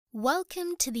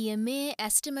Welcome to the Amir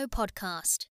Estimo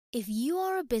podcast. If you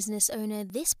are a business owner,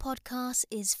 this podcast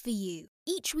is for you.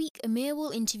 Each week, Amir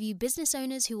will interview business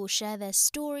owners who will share their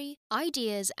story,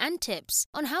 ideas, and tips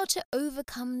on how to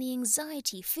overcome the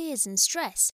anxiety, fears, and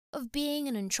stress of being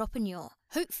an entrepreneur.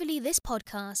 Hopefully, this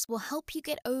podcast will help you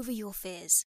get over your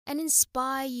fears and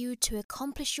inspire you to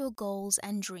accomplish your goals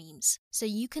and dreams so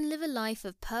you can live a life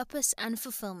of purpose and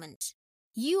fulfillment.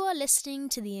 You are listening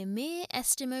to the Amir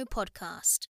Estimo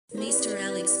podcast. Mr.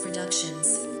 Alex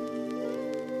Productions.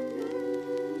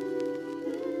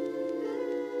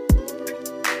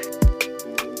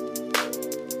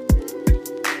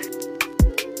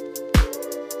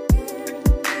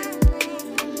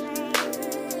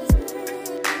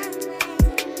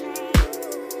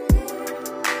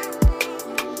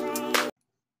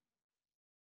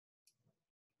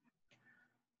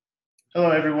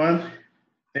 Hello, everyone.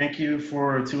 Thank you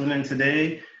for tuning in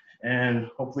today, and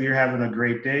hopefully you're having a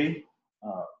great day.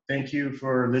 Thank you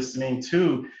for listening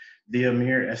to the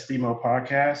Amir Estimo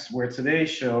podcast, where today's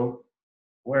show,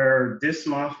 where this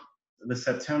month, the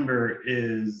September,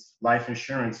 is Life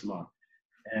Insurance Month.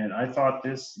 And I thought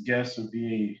this guest would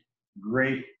be a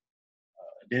great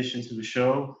addition to the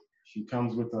show. She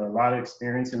comes with a lot of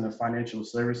experience in the financial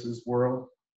services world.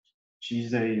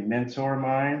 She's a mentor of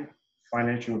mine,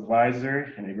 financial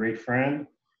advisor, and a great friend.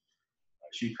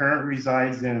 She currently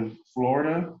resides in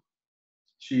Florida.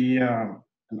 She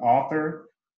an author,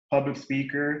 public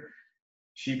speaker.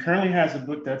 She currently has a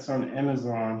book that's on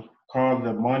Amazon called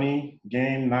The Money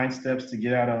Game: 9 Steps to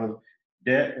Get Out of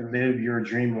Debt and Live Your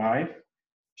Dream Life.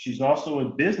 She's also a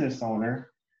business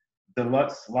owner,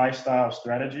 Deluxe Lifestyle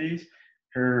Strategies,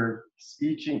 her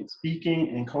speaking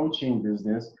and coaching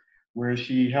business, where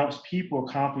she helps people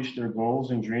accomplish their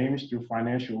goals and dreams through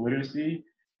financial literacy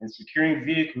and securing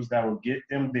vehicles that will get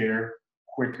them there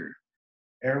quicker.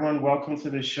 Everyone, welcome to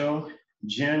the show,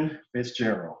 Jenn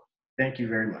Fitzgerald. Thank you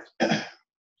very much.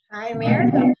 Hi, Amir.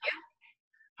 How are you?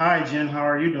 Hi, Jenn. How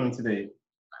are you doing today?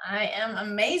 I am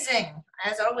amazing,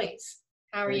 as always.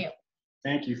 How are you?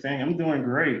 Thank you. I'm doing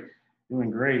great.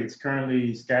 It's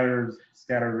currently scattered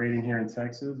raining here in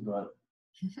Texas, but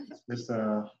it's just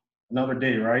another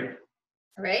day, right?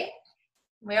 Right?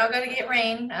 We all got to get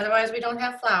rain, otherwise we don't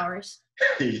have flowers.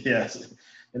 Yes,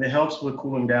 and it helps with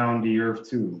cooling down the earth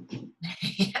too.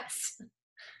 Yes.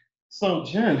 So,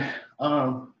 Jenn,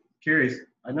 curious.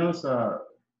 I noticed on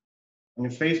your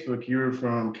Facebook you're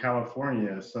from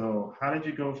California. So, how did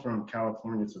you go from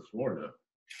California to Florida?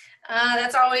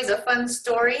 That's always a fun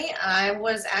story. I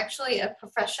was actually a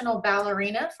professional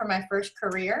ballerina for my first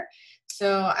career.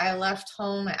 So I left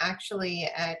home actually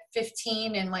at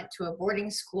 15 and went to a boarding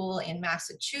school in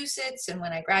Massachusetts. And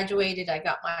when I graduated, I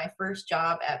got my first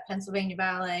job at Pennsylvania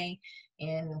Ballet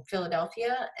in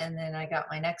Philadelphia. And then I got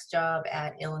my next job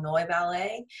at Illinois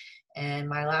Ballet. And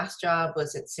my last job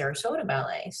was at Sarasota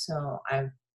Ballet. So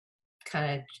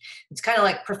it's kind of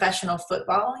like professional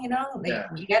football, you know. Yeah.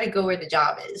 You got to go where the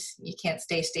job is. You can't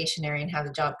stay stationary and have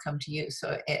the job come to you.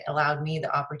 So it allowed me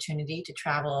the opportunity to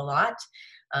travel a lot.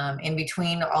 In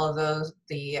between all of those,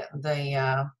 the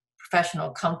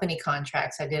professional company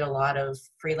contracts, I did a lot of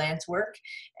freelance work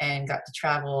and got to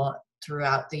travel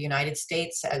throughout the United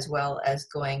States, as well as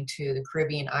going to the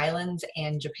Caribbean islands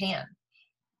and Japan.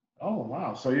 Oh,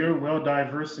 wow. So you're well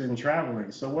diverse in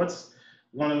traveling. So what's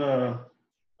one of the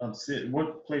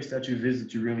what place that you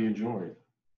visit you really enjoyed?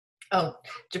 Oh,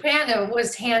 Japan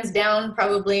was hands down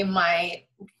probably my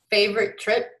favorite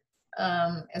trip,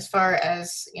 as far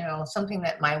as, you know, something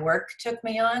that my work took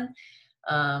me on.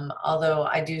 Although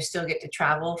I do still get to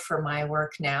travel for my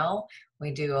work now.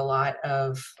 We do a lot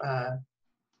of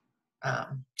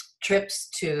trips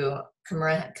to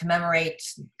commemorate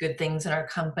good things in our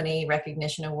company,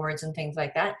 recognition awards and things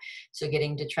like that. So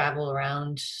getting to travel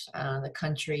around the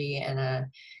country and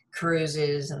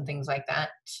cruises and things like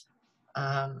that.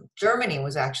 Germany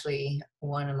was actually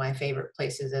one of my favorite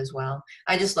places as well.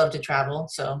 I just love to travel.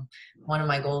 So one of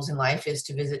my goals in life is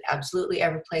to visit absolutely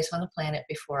every place on the planet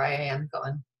before I am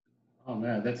gone. Oh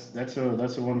man, that's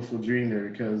a wonderful dream there,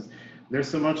 because there's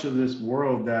so much of this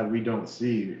world that we don't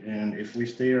see. And if we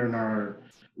stay in our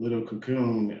little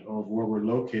cocoon of where we're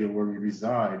located, where we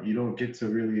reside, you don't get to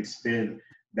really expand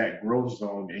that growth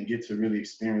zone and get to really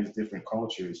experience different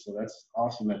cultures. So that's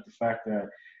awesome, that the fact that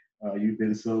you've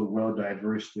been so well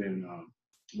diverse in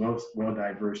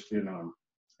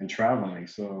traveling.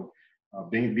 So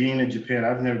being in Japan,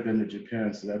 I've never been to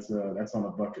Japan, so that's on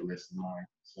a bucket list of mine.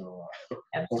 So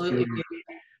Absolutely.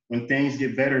 when things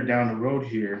get better down the road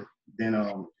here, then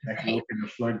that can open the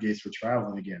floodgates for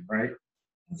traveling again, right?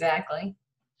 Exactly.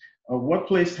 What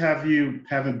place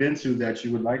haven't been to that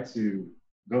you would like to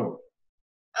go?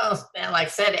 Oh, and like I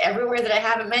said, everywhere that I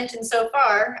haven't mentioned so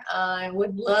far, I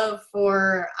would love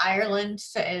for Ireland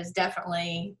is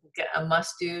definitely a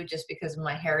must do just because of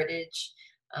my heritage.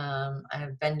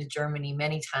 I've been to Germany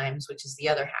many times, which is the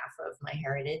other half of my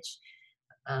heritage,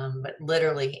 but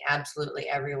literally absolutely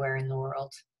everywhere in the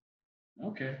world.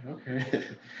 Okay, okay.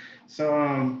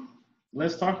 So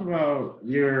let's talk about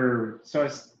you're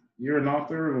an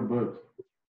author of a book,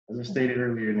 as I stated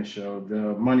earlier in the show,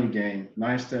 The Money Game: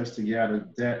 9 Steps to Get Out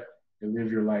of Debt and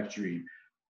Live Your Life Dream.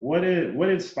 What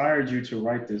inspired you to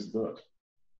write this book?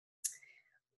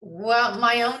 Well,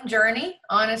 my own journey,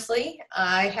 honestly,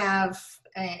 I have,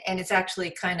 and it's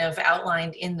actually kind of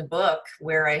outlined in the book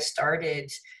where I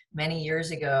started many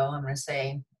years ago. I'm going to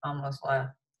say almost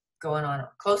going on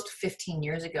close to 15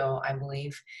 years ago, I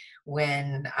believe,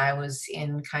 when I was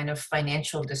in kind of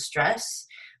financial distress.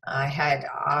 I had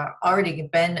already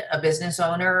been a business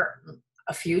owner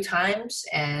a few times,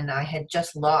 and I had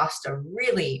just lost a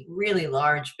really, really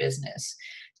large business,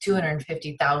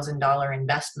 $250,000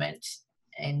 investment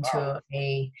Wow. into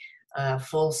a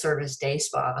full service day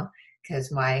spa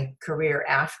because my career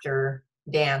after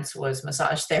dance was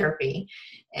massage therapy.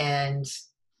 And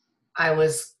I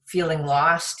was feeling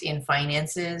lost in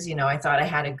finances. You know, I thought I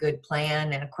had a good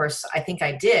plan. And of course, I think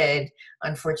I did.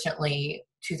 Unfortunately,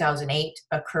 2008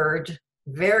 occurred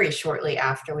very shortly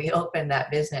after we opened that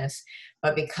business.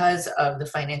 But because of the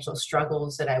financial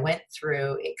struggles that I went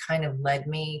through, it kind of led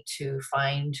me to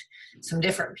find some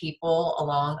different people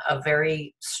along a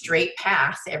very straight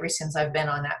path. Ever since I've been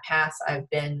on that path, I've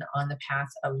been on the path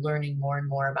of learning more and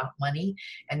more about money.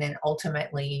 And then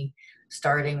ultimately,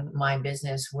 starting my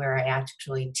business where I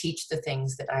actually teach the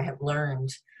things that I have learned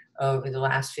over the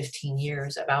last 15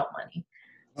 years about money.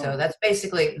 So Oh, that's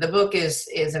basically the book is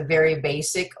a very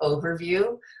basic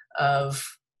overview of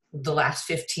the last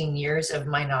 15 years of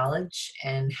my knowledge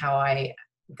and how I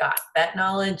got that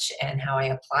knowledge and how I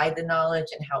applied the knowledge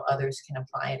and how others can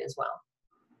apply it as well.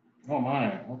 oh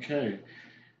my. Okay.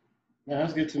 Yeah,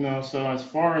 that's good to know. So as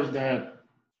far as that,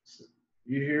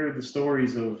 you hear the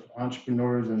stories of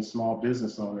entrepreneurs and small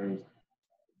business owners,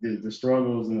 the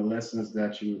struggles and the lessons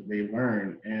that they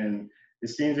learn, and it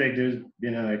seems like there's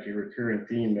been like a recurring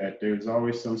theme that there's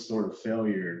always some sort of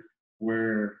failure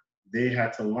where they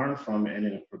had to learn from it and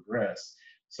then progress.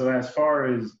 So as far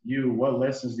as you, what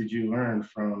lessons did you learn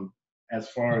from as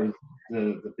far as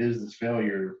the business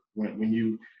failure when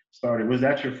you started? Was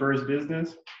that your first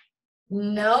business?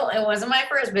 No, it wasn't my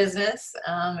first business.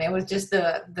 It was just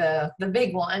the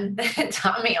big one that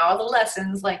taught me all the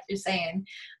lessons, like you're saying.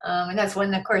 And that's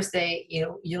when, of course,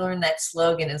 you learn that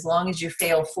slogan: as long as you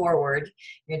fail forward,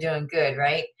 you're doing good,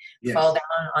 right? Fall Yes.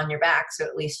 down on your back, so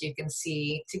at least you can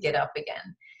see to get up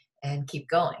again and keep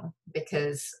going.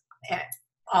 Because eh,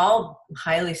 all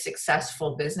highly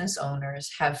successful business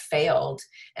owners have failed,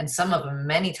 and some of them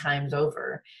many times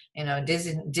over. You know,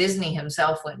 Disney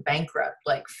himself went bankrupt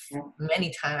like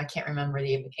many times. I can't remember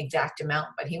the exact amount,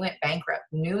 but he went bankrupt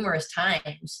numerous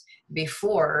times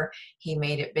before he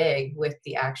made it big with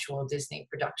the actual Disney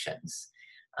productions.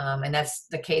 And that's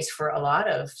the case for a lot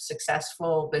of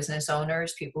successful business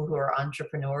owners. People who are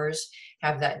entrepreneurs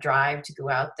have that drive to go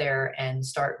out there and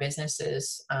start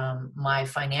businesses. My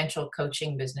financial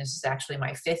coaching business is actually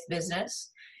my fifth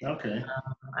business. Okay.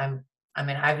 I'm I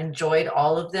mean, I've enjoyed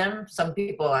all of them. Some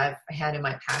people I've had in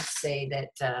my past say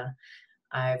that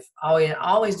I've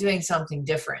always doing something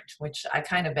different, which I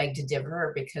kind of beg to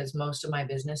differ because most of my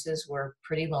businesses were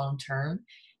pretty long term,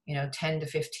 10 to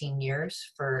 15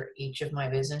 years for each of my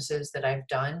businesses that I've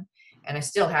done. And I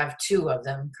still have two of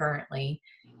them currently.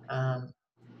 Um,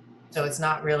 so it's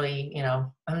not really,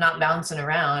 I'm not bouncing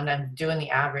around. I'm doing the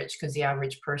average because the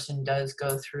average person does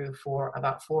go through for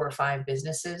about 4 or 5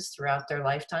 businesses throughout their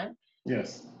lifetime.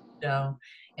 Yes. So,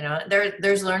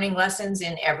 there's learning lessons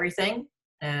in everything.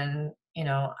 And,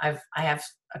 I have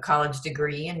a college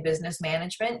degree in business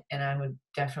management, and I would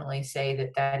definitely say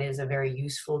that that is a very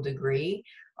useful degree,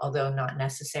 although not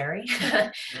necessary.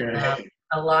 um, Okay.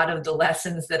 a lot of the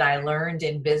lessons that I learned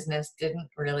in business didn't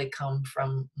really come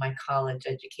from my college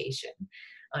education,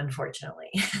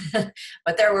 unfortunately.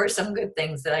 But there were some good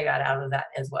things that I got out of that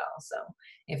as well. So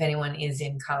if anyone is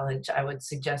in college, I would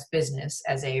suggest business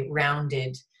as a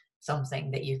rounded something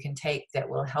that you can take that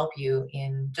will help you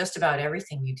in just about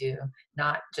everything you do,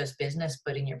 not just business,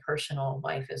 but in your personal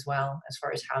life as well, as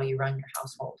far as how you run your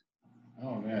household.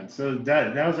 Oh man, so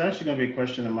that was actually going to be a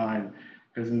question of mine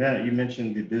because in that you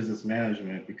mentioned the business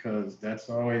management because that's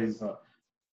always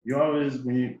you always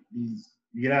when you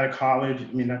get out of college,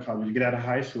 I mean not college, you get out of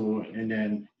high school and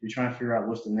then you're trying to figure out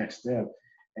what's the next step.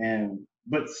 And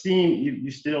but seeing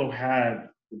you still had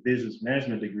the business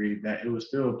management degree, that it was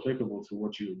still applicable to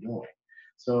what you were doing.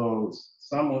 So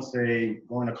some will say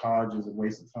going to college is a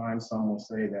waste of time. Some will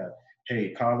say that,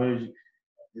 hey, college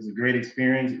is a great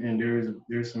experience, and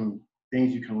there's some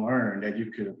things you can learn that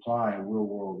you could apply in real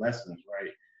world lessons,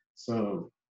 right?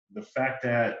 So the fact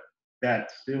that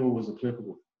that still was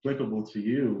applicable to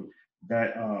you,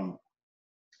 that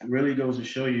really goes to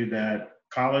show you that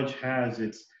college has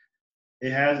its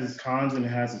cons and it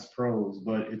has its pros,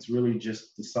 but it's really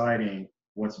just deciding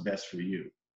what's best for you.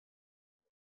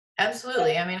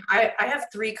 Absolutely. I mean, I have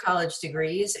 3 college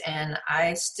degrees and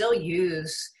I still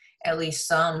use at least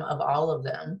some of all of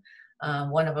them.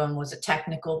 One of them was a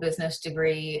technical business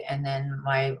degree, and then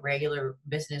my regular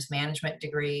business management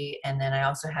degree. And then I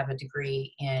also have a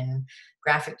degree in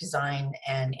graphic design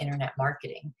and internet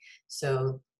marketing.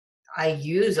 So I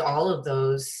use all of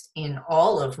those in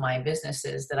all of my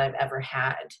businesses that I've ever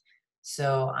had.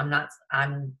 So I'm not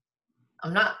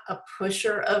a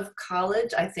pusher of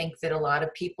college. I think that a lot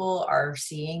of people are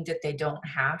seeing that they don't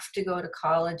have to go to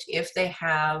college if they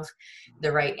have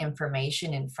the right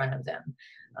information in front of them.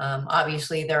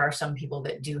 Obviously, there are some people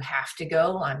that do have to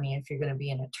go. I mean, if you're going to be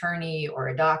an attorney or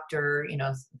a doctor, you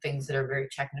know, things that are very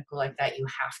technical like that, you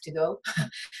have to go.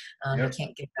 You Yep.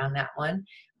 can't get around that one.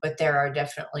 But there are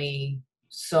definitely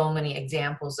so many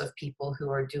examples of people who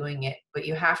are doing it. But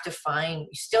you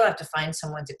still have to find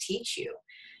someone to teach you.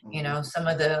 You Mhm. know, some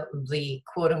of the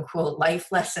quote unquote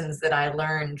life lessons that I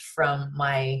learned from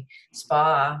my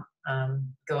spa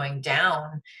going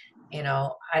down, you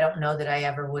know, I don't know that I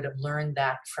ever would have learned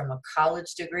that from a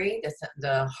college degree,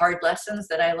 the hard lessons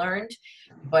that I learned,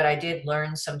 but I did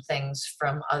learn some things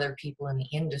from other people in the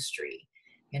industry.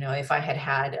 You know, if I had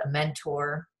had a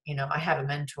mentor, you know, I have a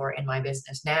mentor in my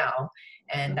business now,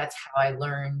 and that's how I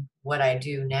learn what I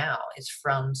do now is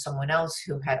from someone else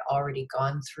who had already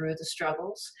gone through the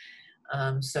struggles.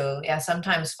 So yeah,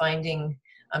 sometimes finding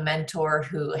a mentor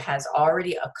who has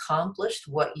already accomplished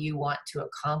what you want to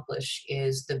accomplish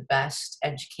is the best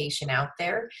education out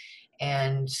there.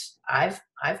 And I've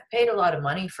paid a lot of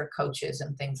money for coaches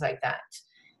and things like that.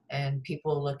 And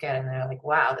people look at it and they're like,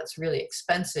 wow, that's really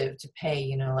expensive to pay,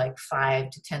 you know, like $5,000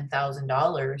 to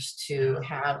 $10,000 to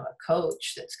have a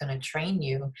coach that's going to train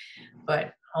you.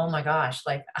 But oh my gosh,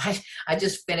 like I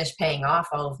just finished paying off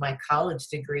all of my college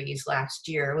degrees last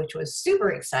year, which was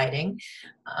super exciting.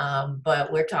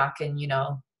 But we're talking, you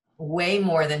know, way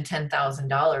more than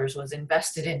 $10,000 was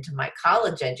invested into my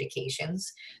college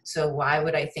educations. So why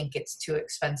would I think it's too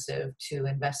expensive to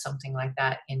invest something like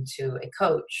that into a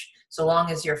coach? So long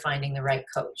as you're finding the right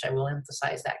coach, I will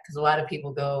emphasize that, because a lot of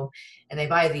people go and they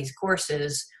buy these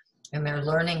courses and they're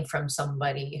learning from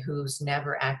somebody who's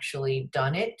never actually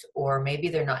done it, or maybe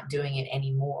they're not doing it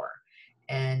anymore.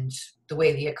 And the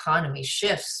way the economy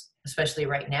shifts, especially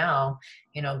right now,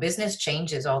 you know, business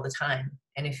changes all the time.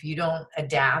 And if you don't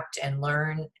adapt and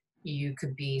learn, you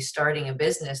could be starting a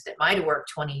business that might have worked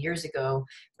 20 years ago,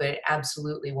 but it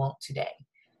absolutely won't today.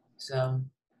 So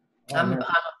Oh I'm man.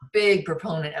 a big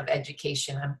proponent of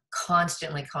education. I'm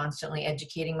constantly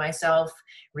educating myself,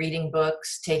 reading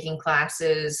books, taking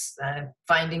classes,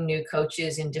 finding new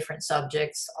coaches in different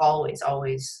subjects,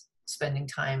 always spending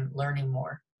time learning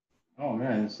more. Oh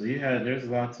man. So there's a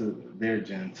lot to there,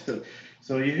 Jen.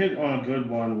 So you hit on a good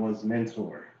one, was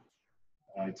mentor.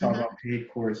 You talk Mhm. about paid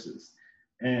courses,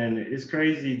 and it's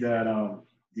crazy that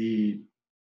the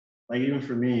like even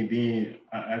for me being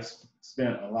I've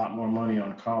spent a lot more money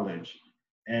on college,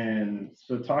 and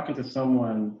so talking to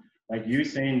someone like you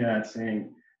saying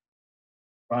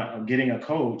getting a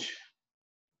coach,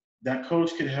 that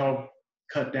coach could help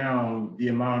cut down the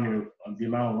amount of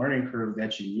learning curve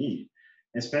that you need,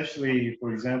 especially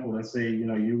for example, let's say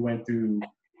you went through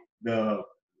the,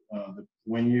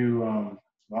 when you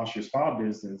lost your spa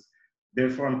business.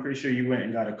 Therefore, I'm pretty sure you went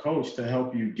and got a coach to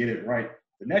help you get it right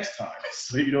the next time,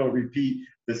 so you don't repeat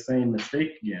the same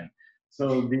mistake again.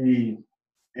 So the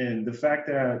fact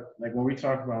that, like, when we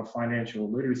talk about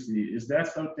financial literacy, is that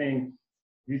something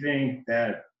you think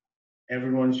that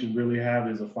everyone should really have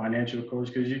as a financial coach?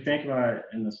 Because you think about it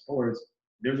in the sports,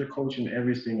 there's a coach in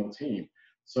every single team.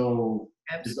 So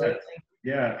is that, Absolutely.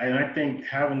 yeah, and I think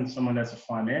having someone that's a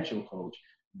financial coach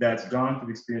that's gone through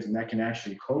the experience and that can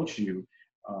actually coach you,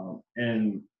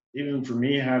 and even for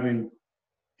me, having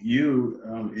you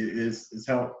it's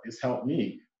helped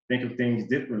me think of things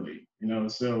differently,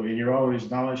 so, and you're always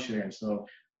knowledge sharing. So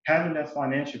having that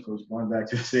financial coach, going back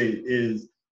to say,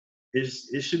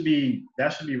 it should be, that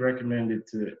should be recommended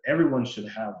to everyone, should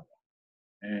have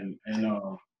one.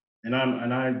 And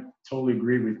I totally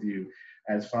agree with you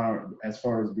as far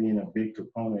as being a big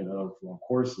component of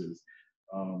courses.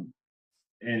 um,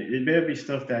 And it better be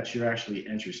stuff that you're actually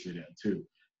interested in too,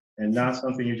 and not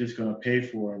something you're just going to pay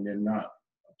for and then not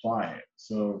apply it.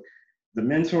 So the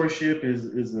mentorship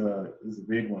is a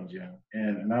big one, Jen.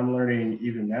 And I'm learning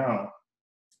even now,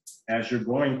 as you're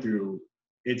going through,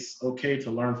 it's okay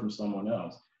to learn from someone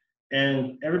else.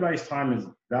 And everybody's time is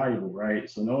valuable, right?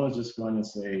 So no one's just going to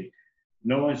say,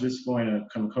 no one's just going to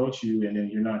come coach you and then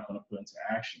you're not going to put into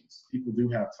actions. People do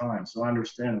have time. So I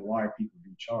understand why people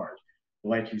do charge. But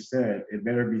like you said, it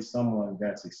better be someone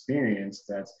that's experienced,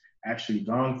 that's actually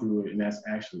gone through it, and that's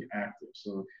actually active.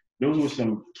 So those were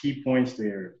some key points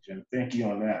there, Jen. Thank you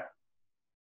on that.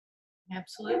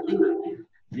 Absolutely.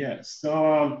 Yeah.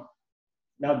 So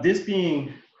now this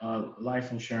being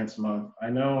Life Insurance Month, I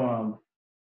know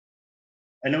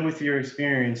with your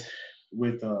experience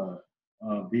with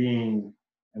being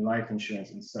in life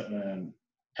insurance and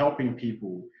helping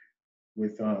people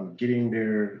with getting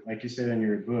their, like you said in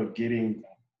your book, getting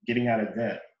out of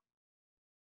debt,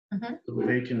 so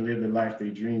they can live the life they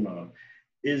dream of.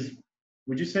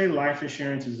 Would you say life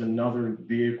insurance is another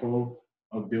vehicle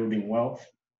of building wealth?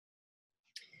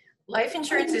 Life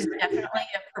insurance is definitely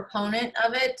a proponent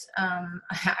of it.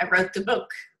 I wrote the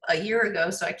book a year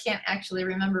ago, so I can't actually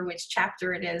remember which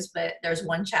chapter it is, but there's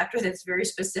one chapter that's very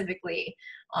specifically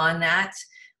on that.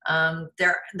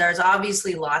 There's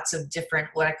obviously lots of different,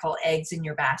 what I call eggs in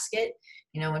your basket.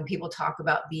 You know, when people talk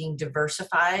about being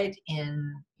diversified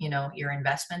in, you know, your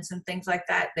investments and things like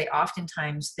that, they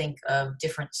oftentimes think of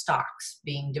different stocks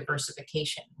being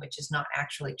diversification, which is not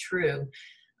actually true.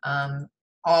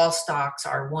 All stocks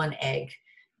are one egg,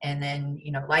 and then,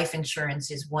 you know, life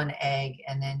insurance is one egg,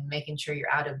 and then making sure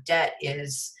you're out of debt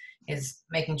is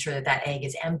making sure that that egg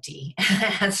is empty,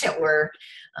 as it were.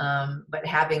 But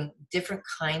having different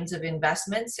kinds of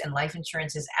investments, and life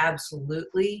insurance is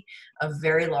absolutely a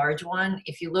very large one.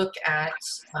 If you look at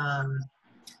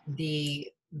the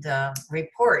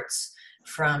reports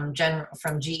from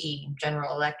GE,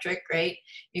 General Electric, right?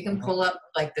 You can pull up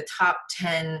like the top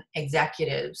 10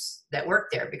 executives that work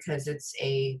there, because it's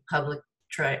a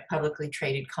publicly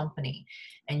traded company.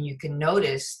 And you can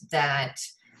notice that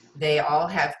they all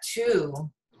have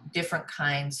two different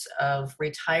kinds of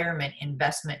retirement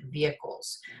investment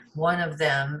vehicles. One of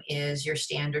them is your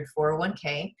standard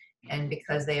 401k. And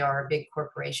because they are a big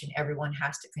corporation, everyone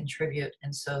has to contribute.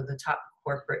 And so the top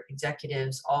corporate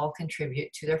executives all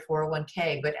contribute to their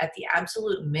 401k, but at the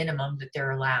absolute minimum that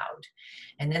they're allowed.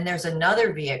 And then there's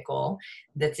another vehicle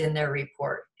that's in their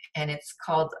report, and it's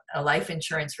called a life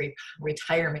insurance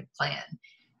retirement plan.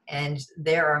 And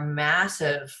there are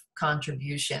massive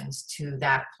contributions to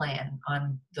that plan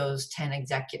on those 10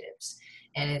 executives.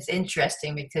 And it's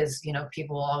interesting because, you know,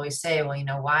 people always say, well, you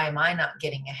know, why am I not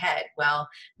getting ahead? Well,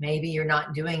 maybe you're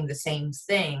not doing the same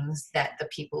things that the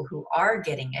people who are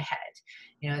getting ahead.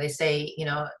 You know, they say, you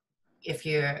know, if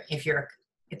you're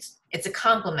it's a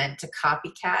compliment to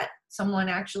copycat someone,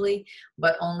 actually,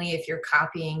 but only if you're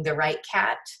copying the right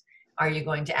cat are you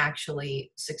going to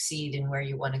actually succeed in where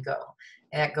you want to go.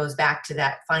 And that goes back to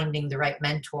that finding the right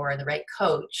mentor and the right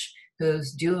coach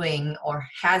who's doing or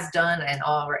has done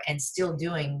and still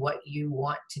doing what you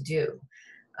want to do.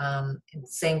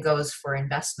 Same goes for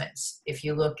investments. If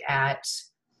you look at,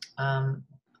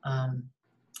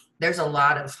 there's a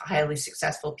lot of highly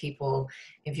successful people.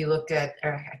 If you look at,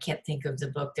 I can't think of the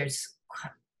book, there's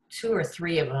 2 or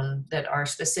 3 of them that are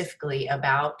specifically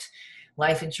about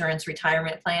life insurance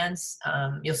retirement plans.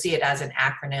 You'll see it as an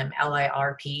acronym,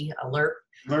 LIRP, ALERP.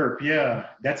 LIRP, yeah.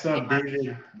 That's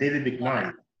David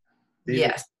McKnight.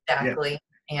 Yes, exactly.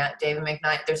 Yeah, David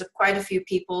McKnight. There's quite a few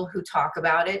people who talk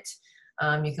about it.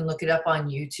 You can look it up on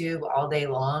YouTube all day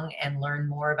long and learn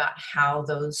more about how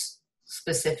those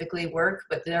specifically work.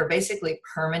 But they're basically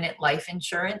permanent life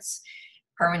insurance,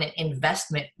 permanent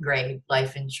investment grade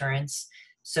life insurance,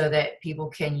 so that people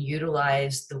can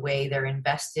utilize the way they're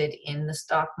invested in the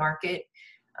stock market.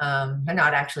 They're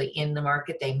not actually in the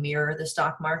market, they mirror the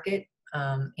stock market.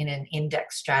 In an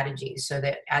index strategy, so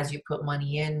that as you put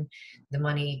money in, the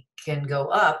money can go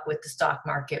up with the stock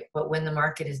market, but when the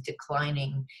market is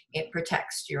declining, it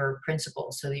protects your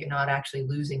principal so that you're not actually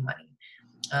losing money.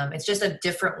 It's just a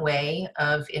different way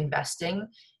of investing,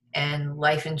 and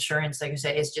life insurance, like I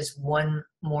said, is just one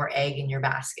more egg in your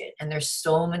basket. And there's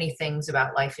so many things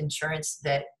about life insurance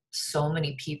that so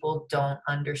many people don't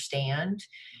understand.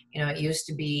 You know, it used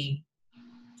to be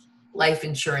life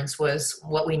insurance was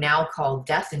what we now call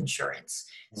death insurance.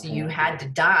 So you had to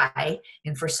die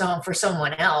and for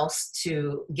someone else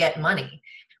to get money,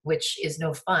 which is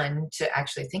no fun to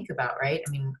actually think about, right? I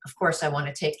mean, of course I want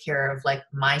to take care of, like,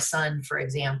 my son, for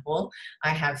example. I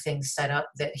have things set up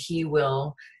that he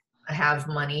will have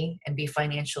money and be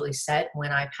financially set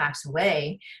when I pass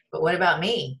away. But what about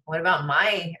me? What about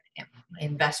my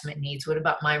investment needs? What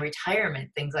about my retirement?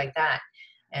 Things like that.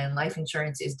 And life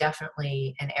insurance is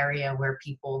definitely an area where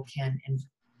people can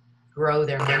grow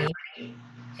their money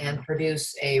and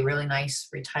produce a really nice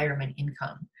retirement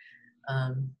income.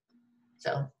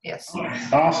 So yes.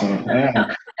 Awesome.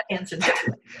 Yeah. Answered that.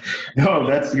 No,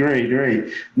 that's great,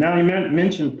 great. Now you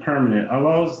mentioned permanent. I've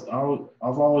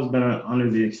always been under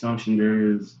the assumption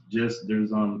there's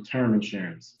term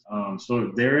insurance.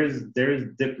 So there's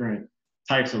different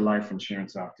types of life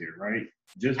insurance out there, right?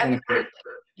 Just want to.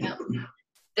 Yeah.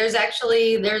 There's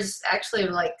actually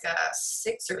like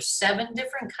 6 or 7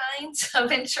 different kinds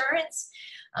of insurance.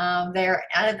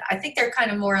 I think they're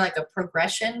kind of more like a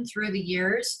progression through the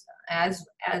years as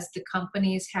the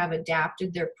companies have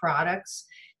adapted their products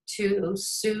to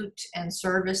suit and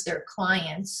service their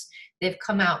clients. They've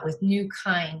come out with new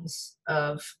kinds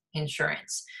of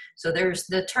insurance. So there's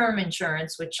the term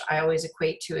insurance, which I always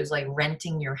equate to as like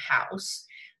renting your house.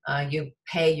 You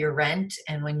pay your rent,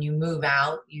 and when you move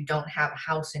out, you don't have a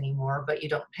house anymore, but you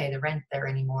don't pay the rent there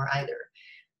anymore either.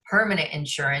 Permanent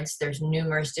insurance, there's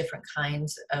numerous different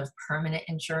kinds of permanent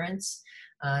insurance.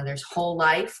 There's whole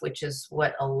life, which is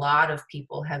what a lot of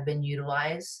people have been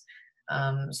utilized,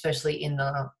 especially in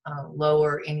the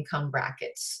lower income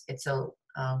brackets. It's a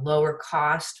lower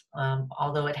cost,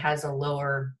 although it has a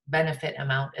lower benefit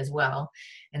amount as well.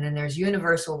 And then there's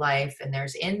universal life, and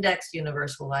there's indexed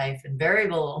universal life and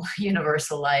variable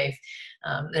universal life.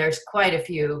 There's quite a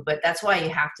few, but that's why you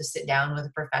have to sit down with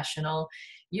a professional.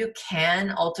 You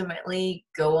can ultimately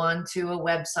go onto a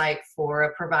website for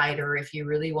a provider if you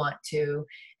really want to,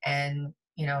 and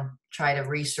try to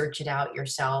research it out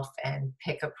yourself and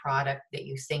pick a product that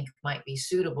you think might be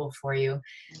suitable for you.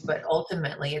 But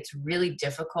ultimately, it's really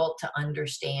difficult to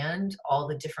understand all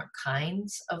the different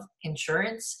kinds of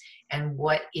insurance and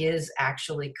what is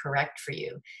actually correct for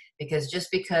you. Because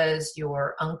just because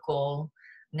your uncle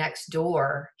next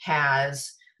door has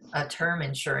a term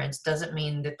insurance doesn't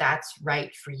mean that that's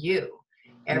right for you.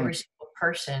 Every single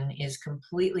person is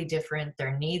completely different.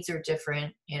 Their needs are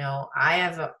different. I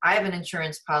have an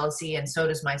insurance policy, and so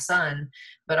does my son,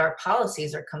 but our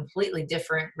policies are completely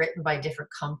different, written by different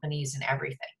companies and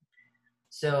everything.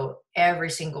 So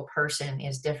every single person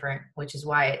is different, which is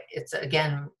why it's,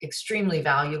 again, extremely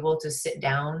valuable to sit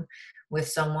down with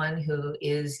someone who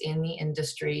is in the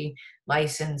industry,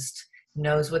 licensed,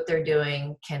 knows what they're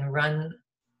doing, can run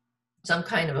some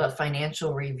kind of a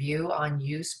financial review on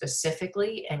you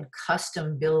specifically and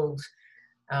custom build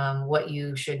what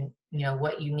you should,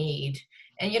 what you need.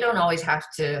 And you don't always have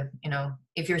to,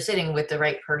 if you're sitting with the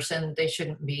right person, they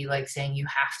shouldn't be like saying you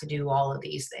have to do all of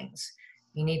these things.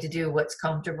 You need to do what's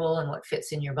comfortable and what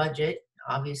fits in your budget,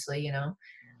 obviously, and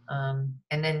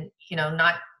then,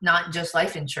 not just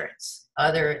life insurance,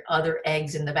 other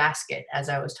eggs in the basket, as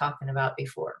I was talking about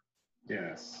before.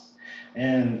 Yes.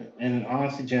 And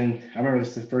honestly, Jen, I remember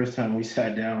this the first time we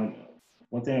sat down.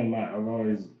 One thing I've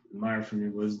always admired from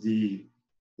you was the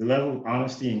level of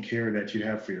honesty and care that you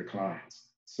have for your clients.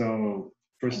 So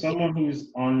for someone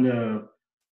who's on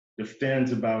the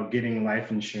fence about getting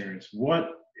life insurance, what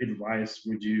advice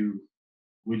would you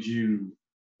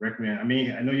recommend? I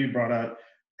mean, I know you brought up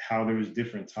how there was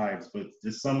different types, but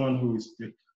just someone who's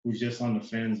just on the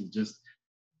fence, just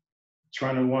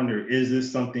trying to wonder, is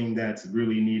this something that's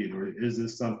really needed, or is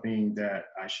this something that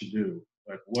I should do?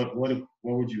 Like, what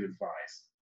would you advise?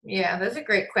 Yeah, that's a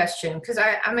great question, because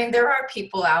I mean, there are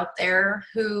people out there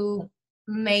who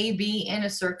may be in a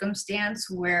circumstance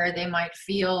where they might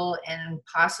feel and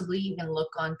possibly even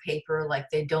look on paper like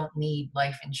they don't need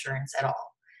life insurance at all.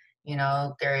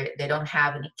 They don't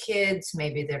have any kids,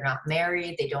 maybe they're not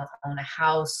married, they don't own a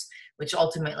house, which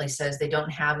ultimately says they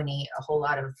don't have a whole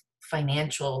lot of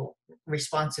financial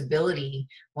responsibility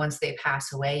once they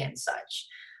pass away and such.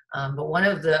 But one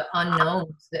of the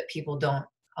unknowns that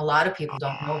a lot of people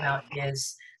don't know about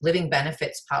is living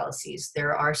benefits policies.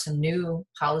 There are some new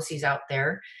policies out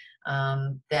there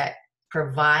that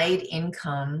provide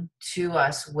income to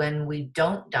us when we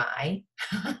don't die,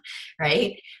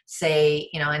 right? Say,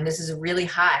 and this is really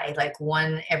high, like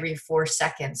 1 every 4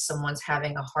 seconds, someone's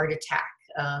having a heart attack.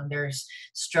 There's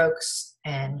strokes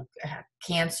and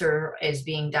cancer is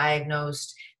being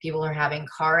diagnosed. People are having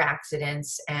car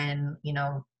accidents and,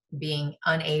 being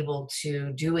unable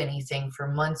to do anything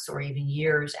for months or even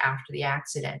years after the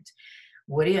accident.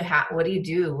 What do you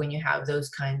do when you have those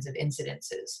kinds of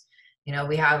incidences?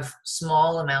 We have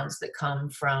small amounts that come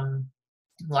from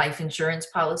life insurance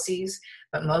policies,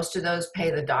 but most of those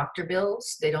pay the doctor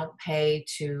bills. They don't pay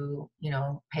to,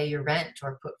 pay your rent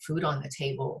or put food on the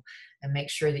table and make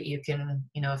sure that you can,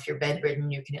 if you're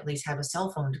bedridden, you can at least have a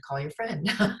cell phone to call your friend,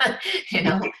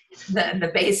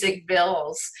 the basic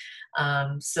bills.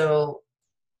 So,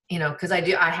 because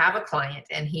I have a client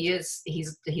and he's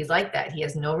like that. He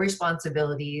has no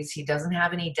responsibilities. He doesn't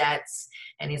have any debts.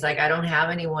 And he's like, I don't have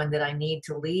anyone that I need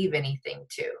to leave anything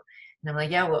to. And I'm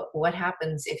like, yeah, well, what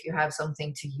happens if you have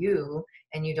something to you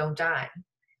and you don't die?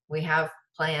 We have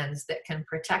plans that can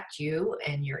protect you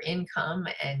and your income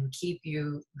and keep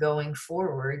you going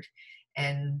forward.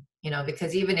 And,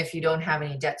 because even if you don't have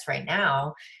any debts right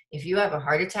now, if you have a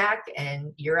heart attack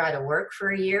and you're out of work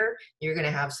for a year, you're going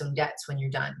to have some debts when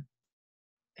you're done.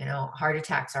 Heart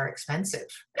attacks are expensive.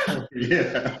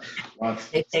 Yeah.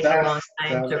 They take a long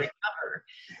time to recover.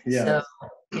 Yeah. So,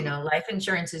 life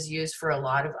insurance is used for a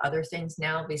lot of other things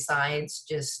now besides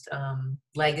just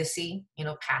legacy,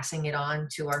 passing it on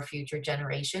to our future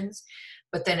generations.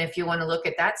 But then if you want to look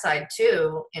at that side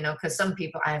too, because some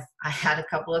people, I had a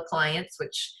couple of clients,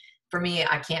 which for me,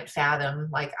 I can't fathom.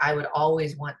 Like, I would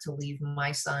always want to leave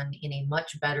my son in a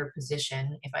much better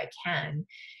position if I can.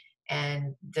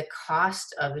 And the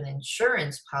cost of an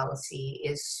insurance policy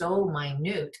is so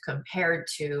minute compared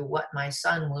to what my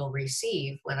son will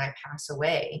receive when I pass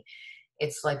away.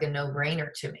 It's like a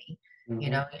no-brainer to me. Mm-hmm.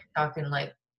 You're talking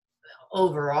like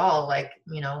overall, like,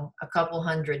 a couple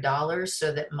 $100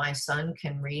 so that my son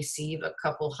can receive a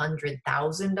couple $100,000.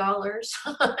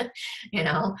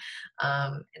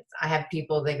 I have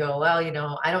people, they go, well,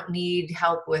 I don't need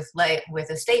help with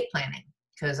estate planning,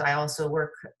 because I also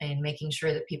work in making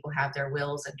sure that people have their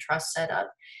wills and trusts set up.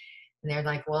 And they're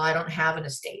like, well, I don't have an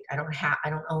estate. I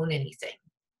don't own anything.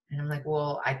 And I'm like,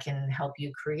 well, I can help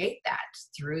you create that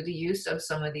through the use of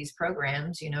some of these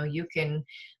programs. You can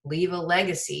leave a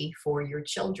legacy for your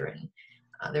children.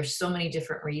 There's so many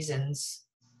different reasons.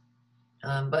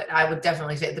 But I would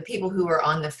definitely say the people who are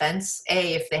on the fence,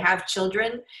 if they have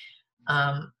children,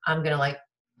 I'm going to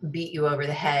beat you over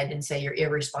the head and say you're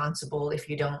irresponsible if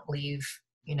you don't leave,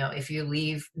 if you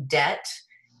leave debt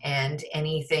and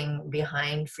anything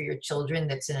behind for your children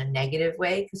that's in a negative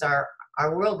way, because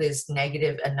our world is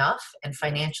negative enough and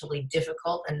financially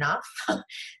difficult enough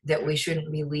that we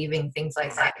shouldn't be leaving things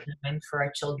like that behind for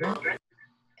our children.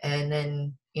 And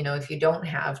then, if you don't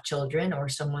have children or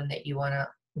someone that you want to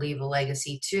leave a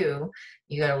legacy to,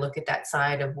 you got to look at that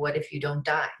side of what if you don't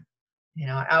die.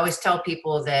 I always tell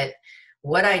people that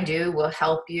what I do will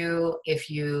help you if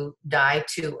you die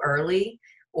too early,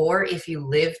 or if you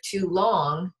live too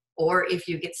long, or if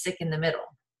you get sick in the middle.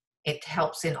 It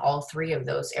helps in all three of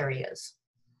those areas.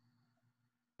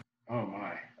 Oh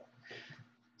my.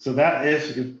 So that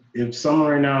if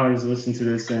someone right now is listening to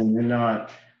this and they're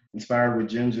not inspired with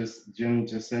Jenn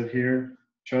just said here,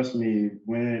 trust me,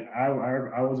 when I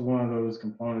was one of those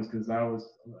components, because I was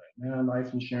like, man,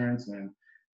 life insurance and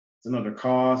it's another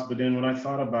cost. But then when I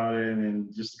thought about it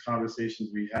and just the conversations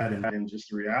we had and then just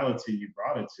the reality you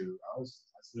brought it to, I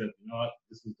said, what,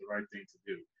 this is the right thing to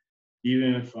do.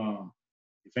 Even if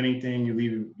anything, you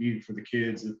leave for the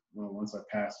kids once I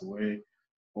pass away,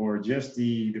 or just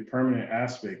the permanent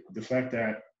aspect, the fact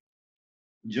that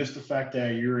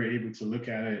you're able to look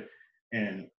at it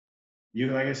and you,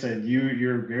 like I said,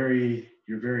 you're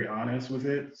very honest with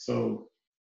it. So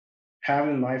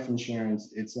having life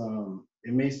insurance, it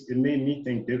made me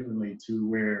think differently to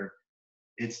where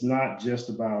it's not just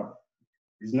about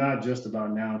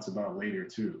now, it's about later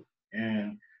too.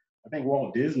 And I think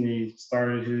Walt Disney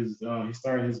started his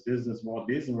business, Walt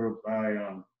Disney World, by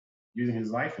using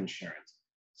his life insurance.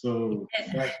 So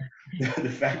the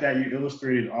fact that you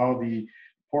illustrated all the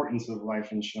importance of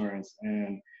life insurance,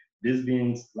 and this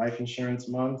being Life Insurance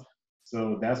Month,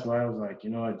 so that's why I was like,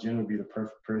 Jenn would be the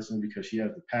perfect person, because she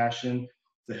has the passion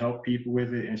to help people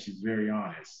with it, and she's very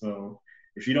honest. So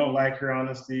if you don't like her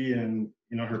honesty and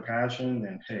her passion,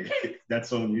 then hey,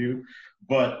 that's on you.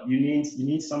 But you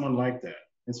need someone like that,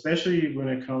 especially when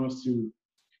it comes to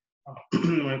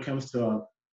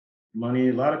money.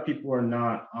 A lot of people are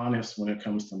not honest when it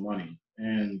comes to money,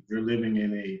 and they're living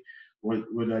in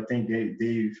what I think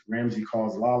Dave Ramsey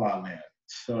calls la la land.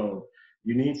 So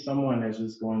you need someone that's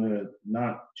just going to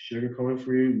not sugarcoat it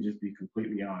for you and just be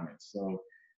completely honest. So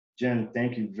Jenn,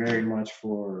 thank you very much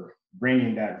for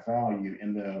bringing that value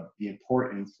and the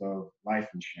importance of life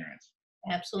insurance.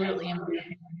 Absolutely.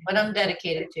 What I'm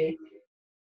dedicated to.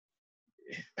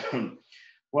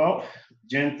 Well,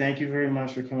 Jenn, thank you very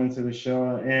much for coming to the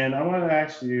show. And I want to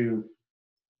ask you,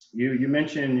 you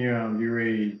mentioned you're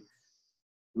a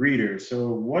reader. So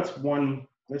what's one,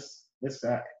 let's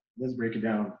let's break it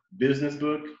down. Business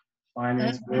book,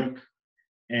 finance book,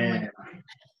 and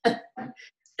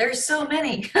There's so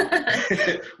many.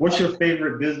 what's your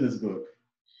favorite business book?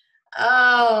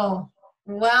 Oh,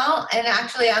 well, and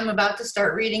actually I'm about to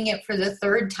start reading it for the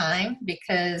third time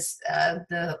because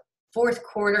the fourth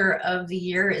quarter of the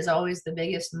year is always the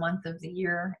biggest month of the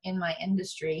year in my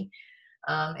industry.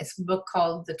 It's a book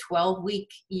called The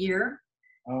 12-Week Year.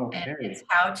 Okay. And it's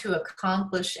how to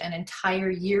accomplish an entire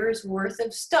year's worth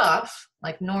of stuff,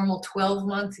 like normal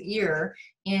 12-month year,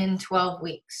 in 12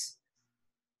 weeks.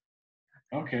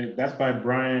 Okay, that's by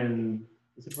Brian.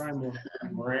 Is it Brian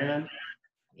Moran?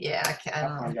 Yeah, I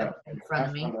don't have it in front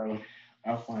of me.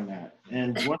 I'll find that.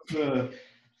 And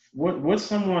what's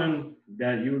someone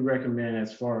that you would recommend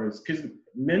as far as, because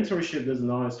mentorship doesn't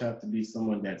always have to be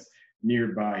someone that's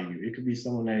nearby you. It could be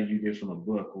someone that you get from a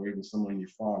book or even someone you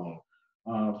follow.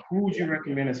 Who would you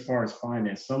recommend as far as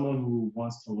finance? Someone who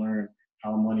wants to learn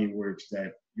how money works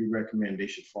that you recommend they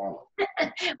should follow?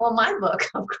 Well, my book,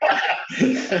 of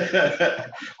course.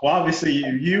 Well, obviously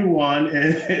you won.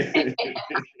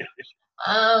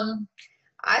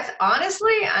 I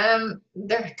honestly,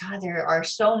 there are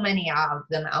so many of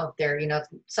them out there. You know,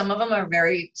 some of them are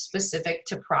very specific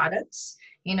to products.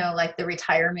 You know, like the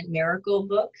Retirement Miracle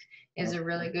book is a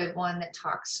really good one that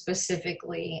talks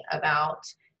specifically about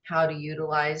how to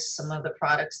utilize some of the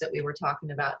products that we were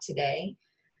talking about today.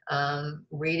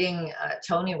 Reading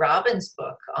Tony Robbins'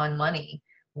 book on money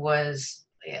was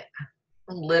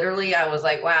literally, I was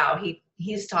like, wow,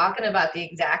 he's talking about the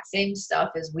exact same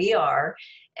stuff as we are.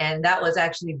 And that was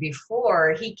actually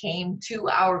before he came to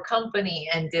our company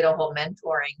and did a whole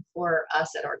mentoring for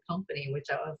us at our company, which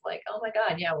I was like, oh my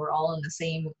God, yeah, we're all in the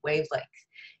same wavelength,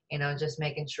 you know, just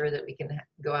making sure that we can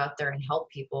go out there and help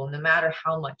people no matter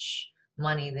how much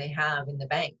money they have in the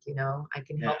bank. You know, I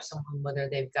can help someone whether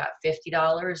they've got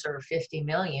 $50 or 50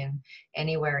 million,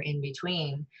 anywhere in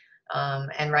between.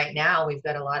 And right now we've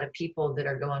got a lot of people that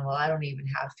are going, well, I don't even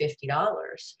have $50.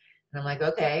 And I'm like,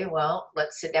 okay, well,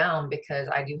 let's sit down because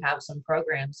I do have some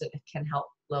programs that can help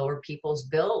lower people's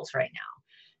bills right now.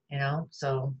 You know,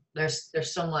 so there's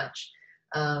so much.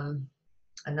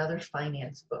 Another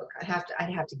finance book.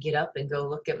 I'd have to get up and go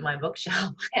look at my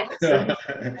bookshelf.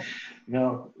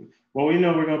 No. Well, we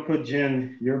know we're going to put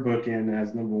Jenn, your book, in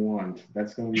as number one.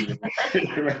 That's going to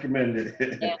be recommended.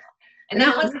 Yeah. And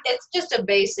that was, it's just a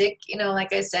basic, you know,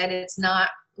 like I said, it's not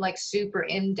like super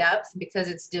in depth because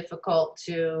it's difficult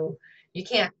to, you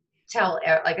can't tell,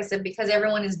 like I said, because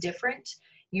everyone is different.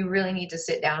 You really need to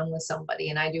sit down with somebody.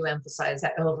 And I do emphasize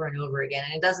that over and over again.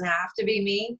 And it doesn't have to be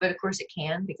me, but of course it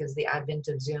can because the advent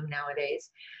of Zoom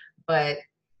nowadays. But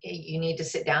you need to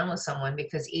sit down with someone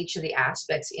because each of the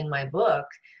aspects in my book,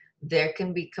 they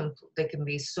can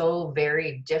be so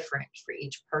very different for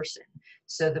each person.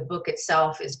 So the book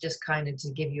itself is just kind of to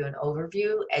give you an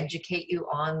overview, educate you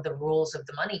on the rules of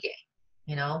the money game,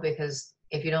 you know, because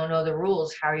if you don't know the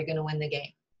rules, how are you going to win the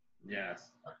game? Yes.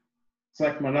 It's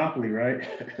like Monopoly, right?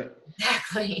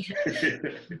 Exactly.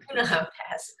 You know how to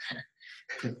pass.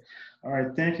 All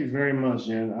right. Thank you very much,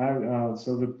 Jenn.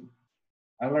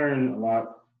 I learned a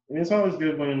lot. And it's always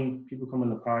good when people come on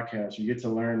the podcast, you get to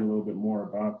learn a little bit more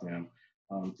about them,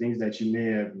 things that you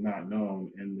may have not known.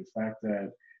 And the fact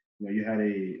that, you know, you had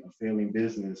a failing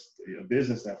business, a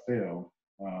business that failed,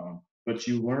 but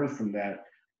you learn from that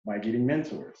by getting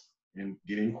mentors and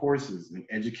getting courses and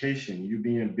education. You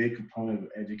being a big component of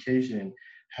education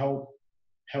help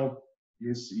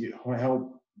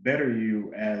better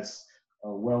you as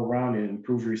well-rounded,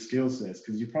 improve your skill sets,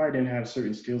 because you probably didn't have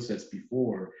certain skill sets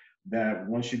before that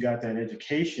once you got that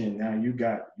education, now you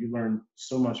learn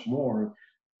so much more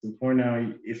to the point now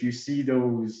if you see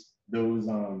those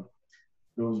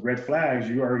red flags,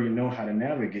 you already know how to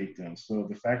navigate them. So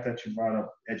the fact that you brought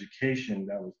up education,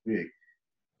 that was big.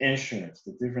 Insurance,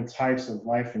 the different types of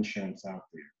life insurance out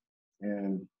there,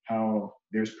 and how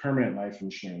there's permanent life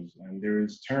insurance and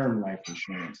there's term life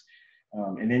insurance.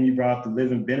 And then you brought up the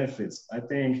living benefits. I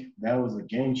think that was a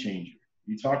game changer.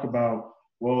 You talk about,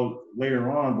 well,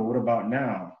 later on, but what about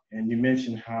now? And you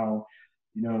mentioned how,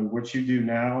 you know, what you do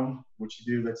now, what you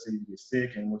do, let's say you get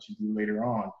sick, and what you do later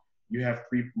on, you have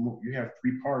three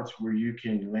parts where you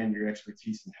can lend your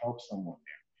expertise and help someone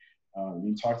there.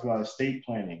 You talked about estate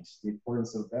planning, the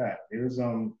importance of that. There's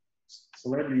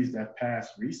celebrities that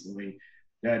passed recently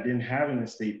that didn't have an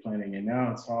estate planning, and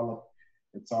now it's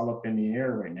all up in the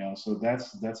air right now. So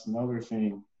that's another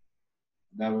thing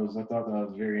I thought that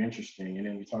was very interesting. And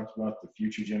then we talked about the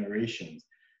future generations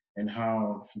and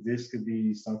how this could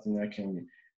be something that can,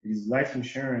 because life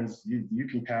insurance, you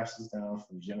can pass this down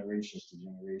from generations to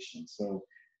generations. So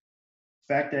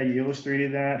the fact that you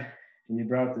illustrated that, and you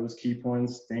brought up those key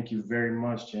points. Thank you very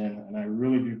much, Jenn. And I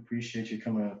really do appreciate you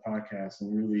coming on the podcast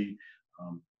and really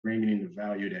bringing in the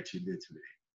value that you did today.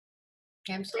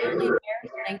 Absolutely, Amir.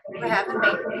 Thank you for having me.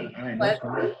 All right, no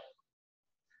problem.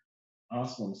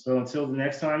 Awesome. So until the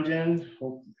next time, Jenn,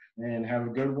 hope and have a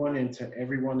good one. And to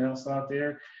everyone else out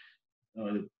there,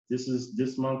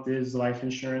 this month is Life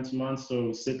Insurance Month,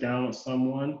 so sit down with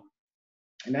someone.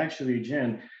 And actually,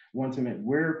 Jenn, want to know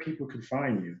where people can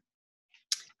find you.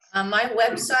 My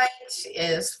website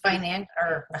is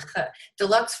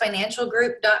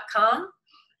deluxefinancialgroup.com.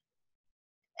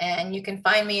 And you can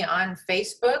find me on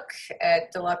Facebook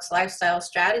at Deluxe Lifestyle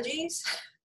Strategies.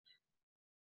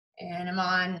 And I'm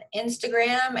on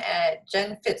Instagram at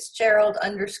Jenn Fitzgerald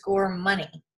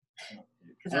 _money.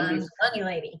 Because I'm the money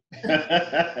lady.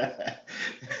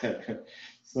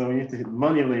 So we need to hit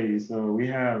money lady.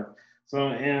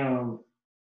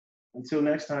 Until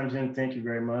next time, Jenn, thank you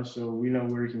very much. So we know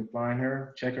where you can find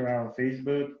her. Check her out on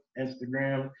Facebook,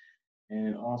 Instagram,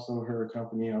 and also her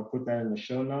company. I'll put that in the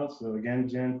show notes. So again,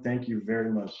 Jenn, thank you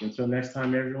very much. Until next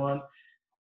time, everyone,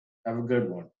 have a good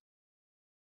one.